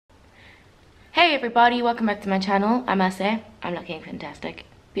Hey everybody, welcome back to my channel. I must say, I'm looking fantastic.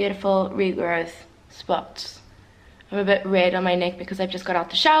 Beautiful regrowth spots. I'm a bit red on my neck because I've just got out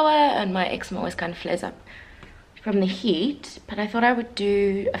the shower and my eczema always kind of flares up from the heat. But I thought I would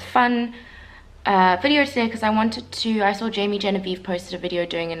do a fun video today because I saw Jamie Genevieve posted a video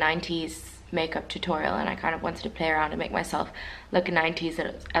doing a 90s makeup tutorial and I kind of wanted to play around and make myself look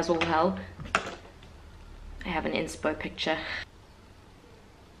 90s as all hell. I have an inspo picture.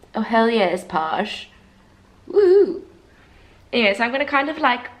 Oh hell yes, Posh. Woo! Anyway, so I'm gonna kind of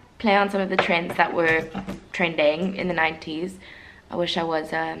like play on some of the trends that were trending in the 90s. I wish I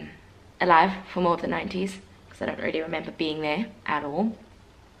was alive for more of the 90s because I don't really remember being there at all.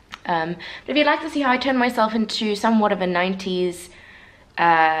 But if you'd like to see how I turned myself into somewhat of a 90s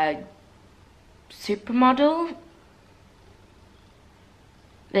supermodel,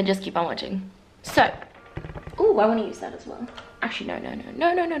 then just keep on watching. So, oh, I want to use that as well. Actually,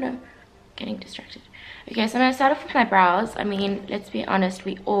 no. Getting distracted. Okay, so I'm going to start off with my brows. I mean, let's be honest,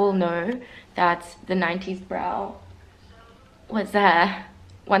 we all know that the 90s brow was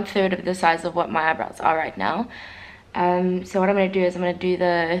 1/3 of the size of what my eyebrows are right now. So what I'm going to do is I'm going to do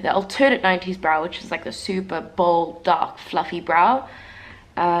the alternate 90s brow, which is like the super bold, dark, fluffy brow,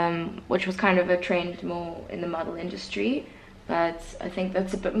 which was kind of a trend more in the model industry. But I think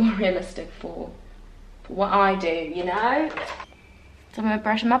that's a bit more realistic for what I do, you know? So I'm going to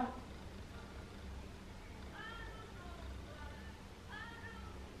brush them up.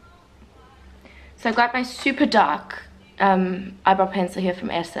 So I've got my super dark eyebrow pencil here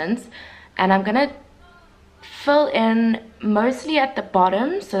from Essence, and I'm going to fill in mostly at the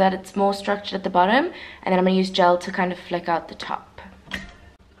bottom so that it's more structured at the bottom, and then I'm going to use gel to kind of flick out the top.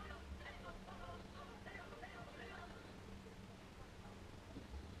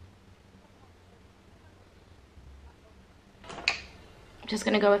 Just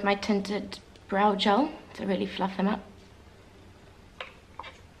gonna go with my tinted brow gel to really fluff them up.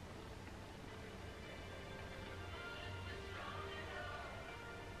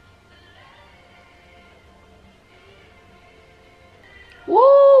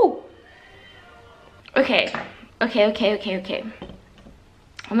 Woo! Okay. I'm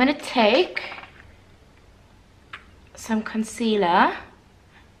gonna take some concealer.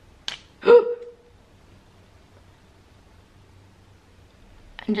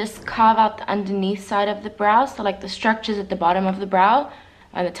 And just carve out the underneath side of the brow, so like the structures at the bottom of the brow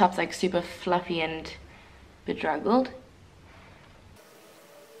and the top's like super fluffy and bedraggled.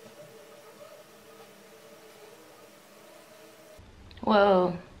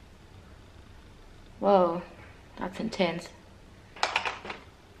 Whoa, that's intense.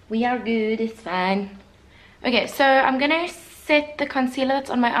 We are good, it's fine. Okay, so I'm gonna set the concealer that's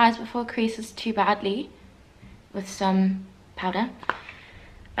on my eyes before it creases too badly with some powder.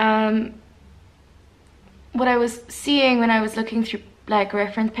 What I was seeing when I was looking through like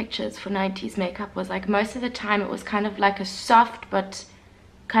reference pictures for 90s makeup was like most of the time it was kind of like a soft but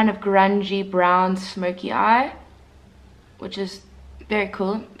kind of grungy brown smoky eye, which is very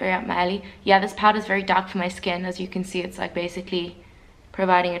cool, very up my alley. Yeah, this powder is very dark for my skin. As you can see, it's like basically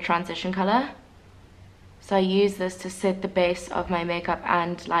providing a transition color. So I use this to set the base of my makeup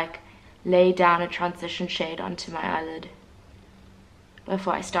and like lay down a transition shade onto my eyelid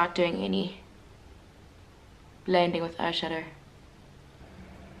before I start doing any blending with eyeshadow.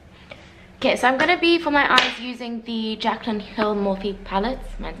 Okay, so I'm going to be, for my eyes, using the Jaclyn Hill Morphe palettes.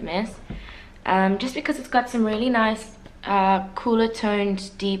 Mine's a mess. Just because it's got some really nice cooler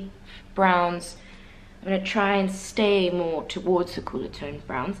toned deep browns. I'm going to try and stay more towards the cooler toned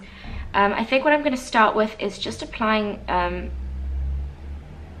browns. I think what I'm going to start with is just applying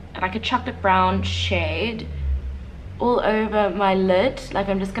like a chocolate brown shade all over my lid. Like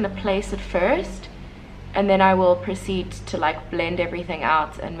I'm just going to place it first, and then I will proceed to like blend everything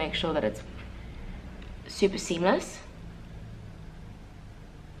out and make sure that it's super seamless.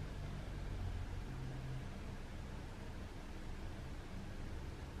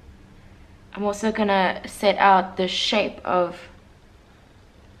 I'm also going to set out the shape of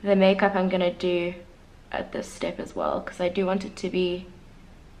the makeup I'm going to do at this step as well, because I do want it to be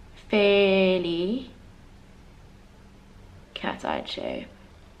fairly cat-eyed shape.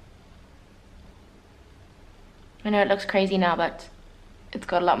 I know it looks crazy now, but it's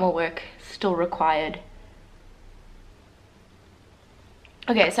got a lot more work still required.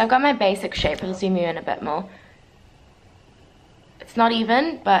 Okay, so I've got my basic shape. I'll zoom you in a bit more. It's not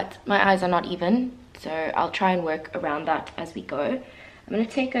even, but my eyes are not even, so I'll try and work around that as we go. I'm going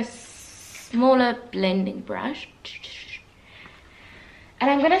to take a smaller blending brush, and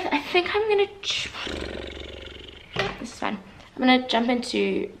I think I'm going to, this is fun. I'm going to jump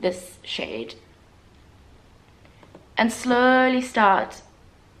into this shade and slowly start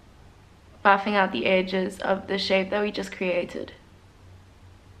buffing out the edges of the shape that we just created.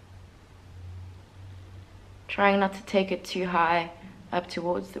 Trying not to take it too high up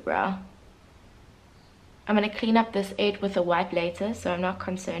towards the brow. I'm going to clean up this edge with a wipe later, so I'm not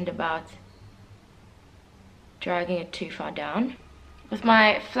concerned about dragging it too far down. With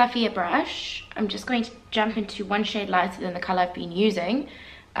my fluffier brush, I'm just going to jump into one shade lighter than the color I've been using,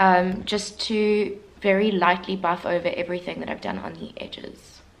 just to very lightly buff over everything that I've done on the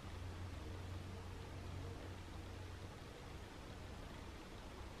edges.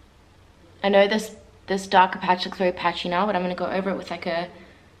 I know this darker patch looks very patchy now, but I'm going to go over it with like a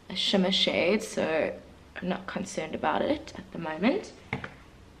shimmer shade, so I'm not concerned about it at the moment. I'm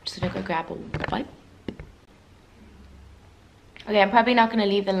just going to go grab a wipe. Okay, I'm probably not going to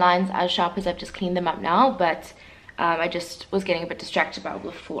leave the lines as sharp as I've just cleaned them up now, but I just was getting a bit distracted by all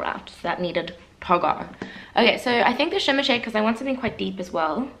the fallout, so that needed pogo. Okay, so I think the shimmer shade, because I want something quite deep as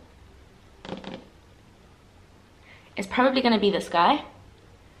well, is probably going to be this guy.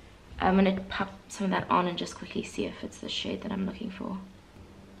 I'm going to pop some of that on and just quickly see if it's the shade that I'm looking for.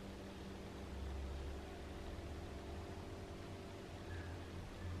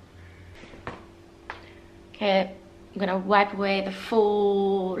 Okay, I'm going to wipe away the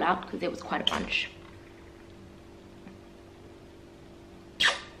fallout because there was quite a bunch.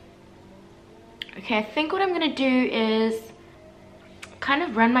 Okay, I think what I'm going to do is kind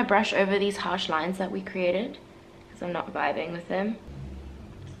of run my brush over these harsh lines that we created because I'm not vibing with them.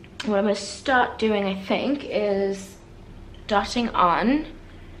 What I'm going to start doing, I think, is dotting on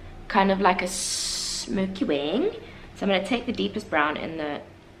kind of like a smoky wing. So I'm going to take the deepest brown in the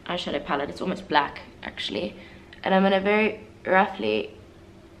eyeshadow palette. It's almost black, actually. And I'm going to very roughly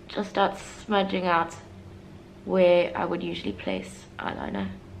just start smudging out where I would usually place eyeliner.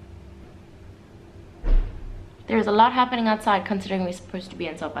 There's a lot happening outside considering we're supposed to be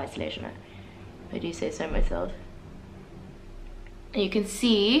in self-isolation. I do say so myself. And you can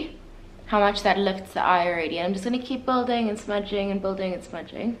see how much that lifts the eye already. And I'm just going to keep building and smudging and building and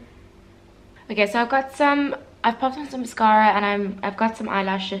smudging. Okay, so I've popped on some mascara and I've got some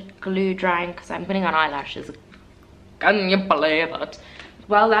eyelash glue drying because I'm putting on eyelashes. Can you believe it?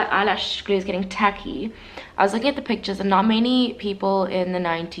 While that eyelash glue is getting tacky, I was looking at the pictures and not many people in the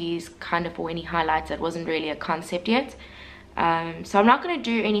 90s kind of wore any highlights. It wasn't really a concept yet. So I'm not going to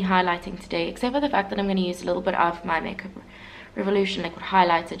do any highlighting today, except for the fact that I'm going to use a little bit of my Makeup Revolution liquid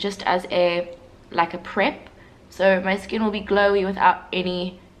highlighter just as a prep, so my skin will be glowy without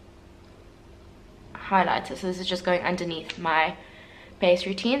any highlighter. So this is just going underneath my base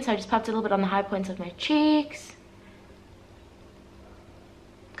routine. So I just popped a little bit on the high points of my cheeks,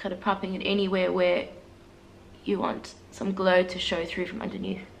 kind of popping it anywhere where you want some glow to show through from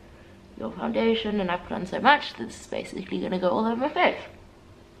underneath your foundation. And I put on so much that this is basically going to go all over my face.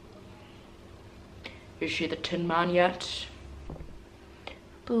 Is she the Tin Man yet?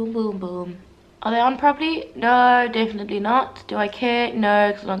 Boom, boom, boom. Are they on properly? No, definitely not. Do I care? No,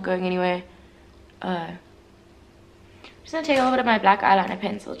 because I'm not going anywhere. I'm just going to take a little bit of my black eyeliner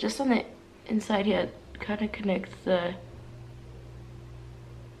pencil just on the inside here. Kind of connects the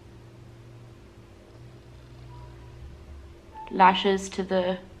lashes to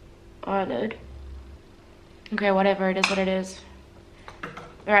the eyelid. Okay, whatever, it is what it is.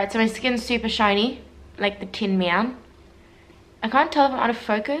 Alright, so my skin's super shiny, like the Tin Man. I can't tell if I'm out of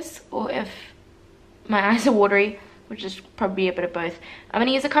focus or if my eyes are watery, which is probably a bit of both. I'm going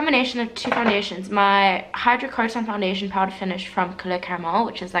to use a combination of two foundations. My Hydracoton foundation powder finish from Couleur,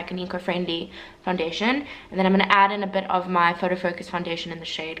 which is like an eco-friendly foundation. And then I'm going to add in a bit of my Photofocus foundation in the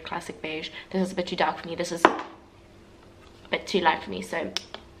shade Classic Beige. This is a bit too dark for me. This is a bit too light for me, so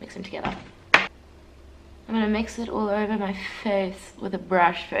mix them together. I'm going to mix it all over my face with a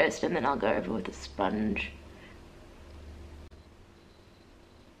brush first, and then I'll go over with a sponge.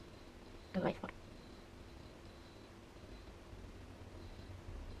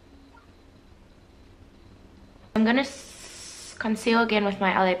 I'm going to conceal again with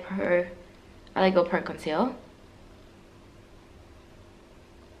my LA Girl Pro Conceal.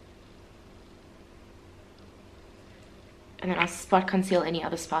 And then I'll spot conceal any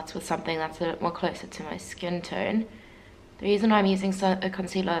other spots with something that's a bit more closer to my skin tone. The reason why I'm using a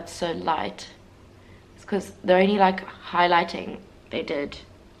concealer that's so light is because the only like highlighting they did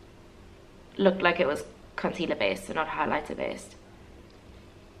looked like it was concealer based and not highlighter based.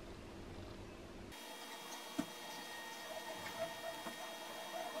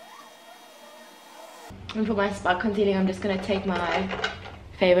 And for my spot concealing, I'm just going to take my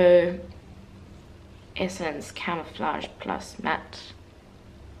favorite Essence Camouflage Plus Matte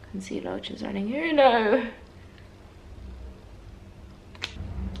Concealer, which is running here. No,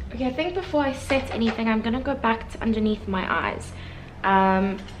 Okay, I think before I set anything, I'm gonna go back to underneath my eyes.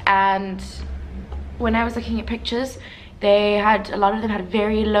 And when I was looking at pictures, a lot of them had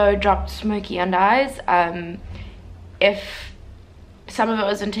very low dropped smoky under eyes. If some of it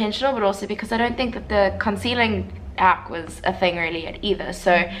was intentional, but also because I don't think that the concealing hack was a thing really yet either.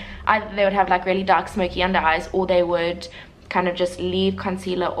 So either they would have like really dark smoky under eyes, or they would kind of just leave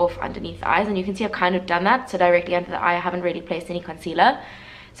concealer off underneath the eyes. And you can see I've kind of done that. So directly under the eye, I haven't really placed any concealer.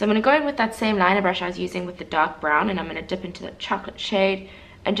 So I'm going to go in with that same liner brush I was using with the dark brown, and I'm going to dip into the chocolate shade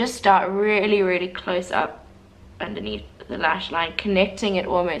and just start really, really close up underneath the lash line, connecting it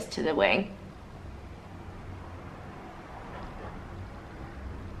almost to the wing.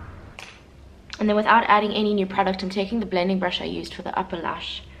 And then without adding any new product, I'm taking the blending brush I used for the upper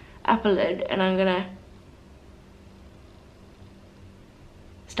lid, and I'm going to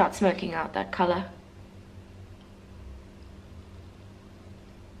start smoking out that color.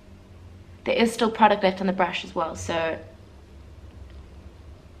 There is still product left on the brush as well, so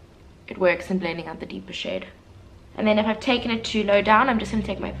it works in blending out the deeper shade. And then if I've taken it too low down, I'm just going to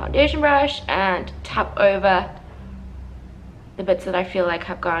take my foundation brush and tap over the bits that I feel like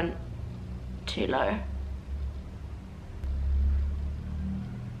have gone too low.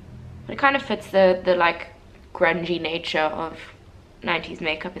 But it kind of fits the like grungy nature of 90s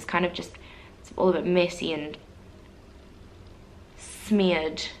makeup. It's kind of just, it's all a bit messy and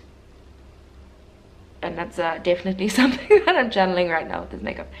smeared. And that's definitely something that I'm channeling right now with this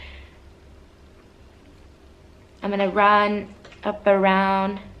makeup. I'm gonna run up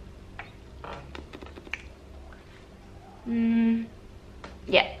around,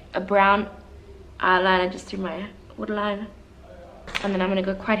 yeah, a brown eyeliner just through my waterline. And then I'm gonna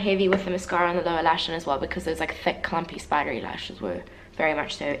go quite heavy with the mascara on the lower lash line as well, because those like thick, clumpy, spidery lashes were very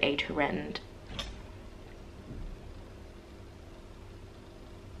much so a trend.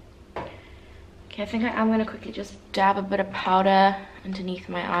 Okay, I think I am going to quickly just dab a bit of powder underneath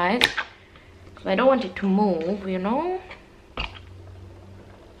my eyes, because I don't want it to move, you know.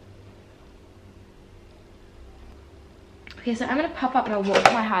 Okay, so I'm going to pop up my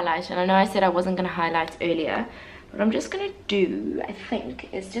highlighter, and I know I said I wasn't going to highlight earlier, but what I'm just going to do, I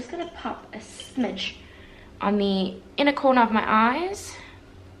think, is just going to pop a smidge on the inner corner of my eyes.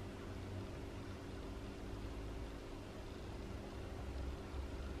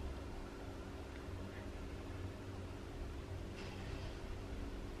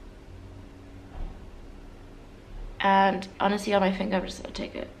 And honestly, on my finger, I'm just going to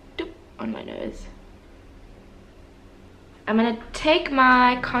take a doop on my nose. I'm going to take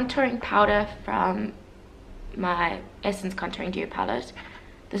my contouring powder from my Essence Contouring Duo palette.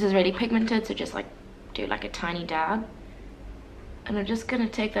 This is really pigmented, so just like do like a tiny dab. And I'm just going to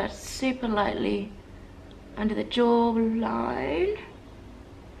take that super lightly under the jawline.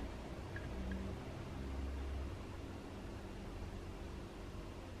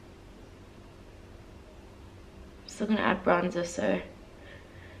 Still going to add bronzer, so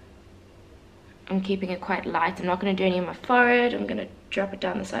I'm keeping it quite light. I'm not going to do any on my forehead. I'm going to drop it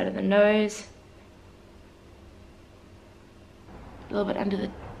down the side of the nose, a little bit under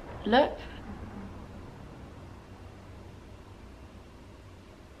the lip,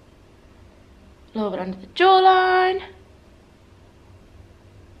 a little bit under the jawline.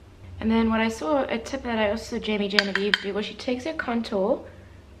 And then what I saw, a tip that I also saw Jamie Genevieve do, was she takes her contour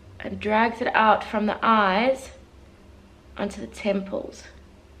and drags it out from the eyes onto the temples.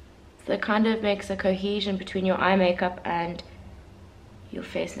 So it kind of makes a cohesion between your eye makeup and your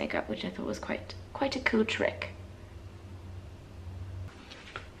face makeup, which I thought was quite a cool trick.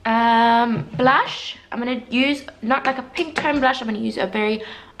 Blush, I'm going to use not like a pink tone blush, I'm going to use a very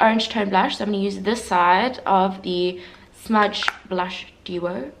orange tone blush. So I'm going to use this side of the Smudge blush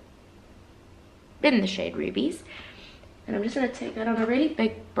duo in the shade Rubies, and I'm just going to take that on a really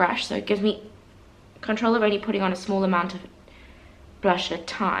big brush, so it gives me control of only putting on a small amount of blush at a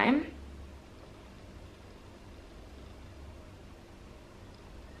time.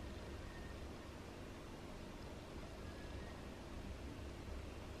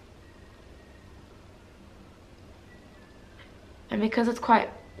 And because it's quite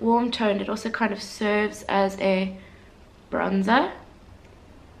warm toned, it also kind of serves as a bronzer.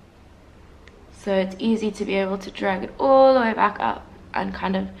 So it's easy to be able to drag it all the way back up and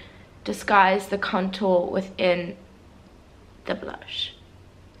kind of disguise the contour within the blush.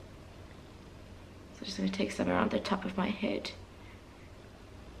 So I'm just going to take some around the top of my head.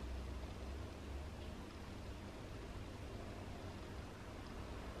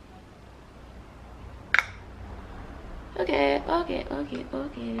 Okay.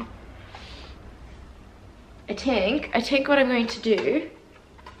 I think what I'm going to do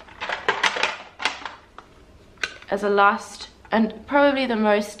as a last and probably the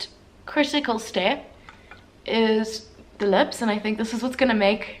most critical step is the lips, and I think this is what's gonna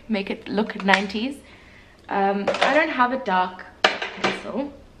make it look 90s. I don't have a dark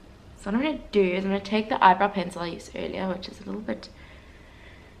pencil, so what I'm gonna do is I'm gonna take the eyebrow pencil I used earlier, which is a little bit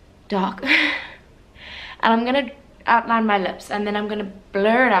dark, and I'm gonna outline my lips, and then I'm gonna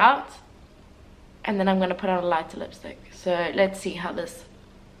blur it out, and then I'm gonna put on a lighter lipstick. So let's see how this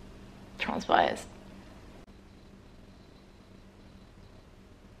transpires.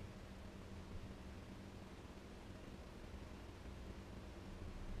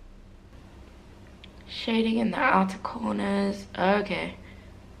 Shading in the outer corners. Okay,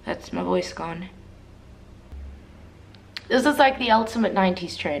 that's my voice gone. This is like the ultimate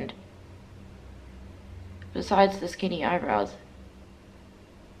 90s trend, besides the skinny eyebrows.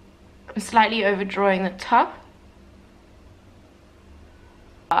 I'm slightly overdrawing the top.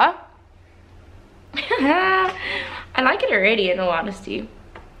 I like it already, in all honesty.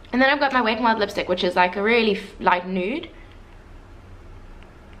 And then I've got my Wet n Wild lipstick, which is like a really light nude.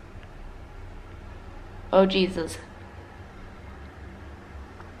 Oh Jesus.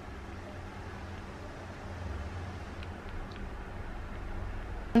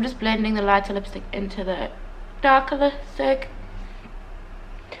 I'm just blending the lighter lipstick into the darker lipstick.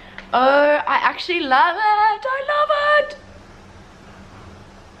 Oh, I actually love it. I love it.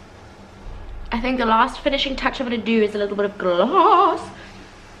 I think the last finishing touch I'm going to do is a little bit of gloss.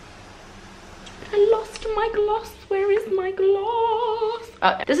 I lost my gloss. Where is my gloss?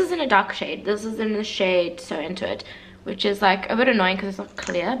 Oh, this is in a dark shade. This is in the shade So Into It, which is like a bit annoying because it's not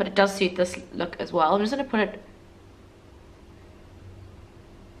clear, but it does suit this look as well. I'm just going to put it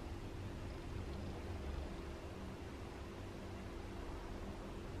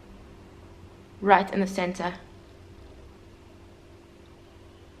right in the center.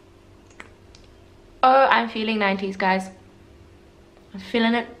 Oh, I'm feeling 90s, guys. I'm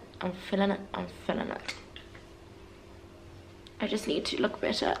feeling it. I'm feeling it. I'm feeling it. I just need to look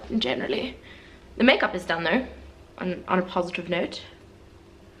better generally. The makeup is done though, on a positive note.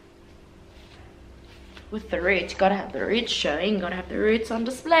 With the roots, gotta have the roots showing, gotta have the roots on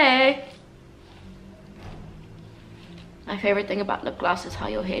display. My favorite thing about lip gloss is how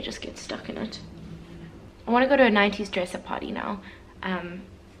your hair just gets stuck in it. I want to go to a 90s dress-up party now.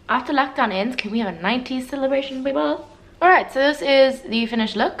 After lockdown ends, can we have a 90s celebration, people? Alright, so this is the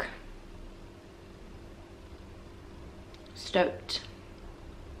finished look. Stoked.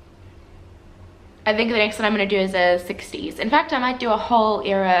 I think the next one I'm going to do is a 60s. In fact, I might do a whole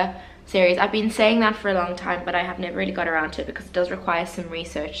era series. I've been saying that for a long time, but I have never really got around to it because it does require some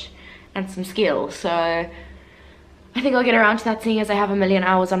research and some skill. So I think I'll get around to that, seeing as I have a million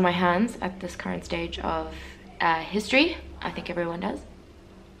hours on my hands at this current stage of history. I think everyone does.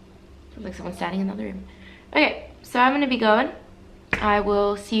 Sounds like someone's standing in the other room. Okay, so I'm going to be going. I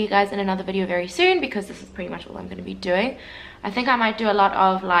will see you guys in another video very soon because this is pretty much all I'm going to be doing. I think I might do a lot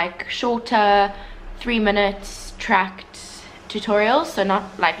of like shorter 3-minute tracked tutorials, so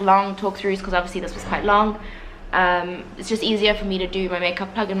not like long talk throughs because obviously this was quite long. It's just easier for me to do my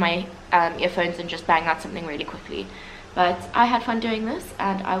makeup, plug in my earphones and just bang out something really quickly. But I had fun doing this,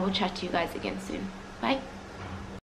 and I will chat to you guys again soon. Bye.